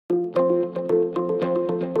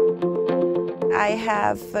I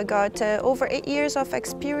have got over 8 years of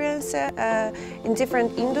experience in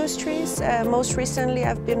different industries. Most recently,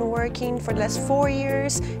 I've been working for the last 4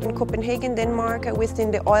 years in Copenhagen, Denmark, within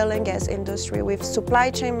the oil and gas industry with supply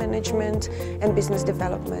chain management and business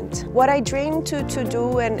development. What I dream to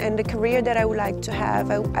do and the career that I would like to have,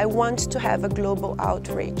 I want to have a global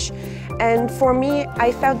outreach. And for me,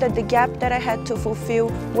 I felt that the gap that I had to fulfill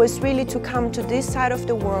was really to come to this side of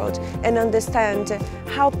the world and understand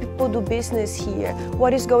how people do business here,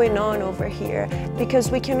 what is going on over here,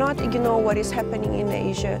 because we cannot ignore what is happening in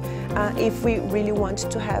Asia if we really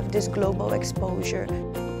want to have this global exposure.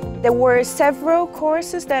 There were several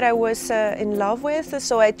courses that I was in love with,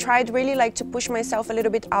 so I tried really to push myself a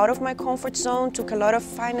little bit out of my comfort zone, took a lot of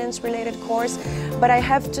finance-related course, but I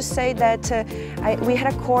have to say that we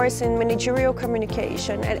had a course in managerial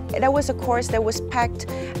communication, and that was a course that was packed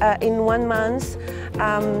in 1 month,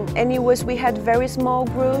 and we had very small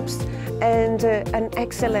groups and an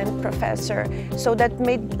excellent professor, so that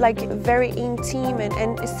made very intimate,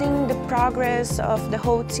 and seeing the progress of the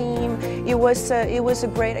whole team, it was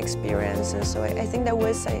a great experience. So I think that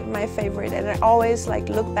was my favorite, and I always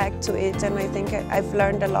look back to it, and I think I've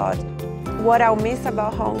learned a lot. What I'll miss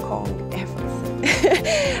about Hong Kong?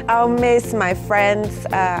 Everything. I'll miss my friends,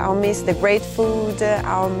 I'll miss the great food,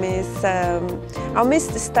 I'll miss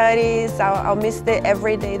the studies, I'll miss the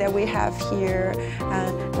everyday that we have here,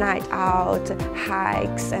 night out,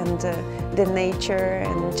 hikes, and the nature,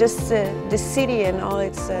 and just the city and all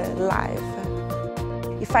its life.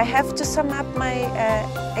 If I have to sum up my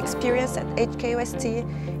experience at HKUST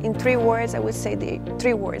in 3 words, I would say the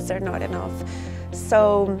 3 words are not enough.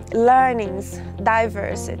 So, learnings,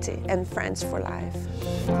 diversity, and friends for life.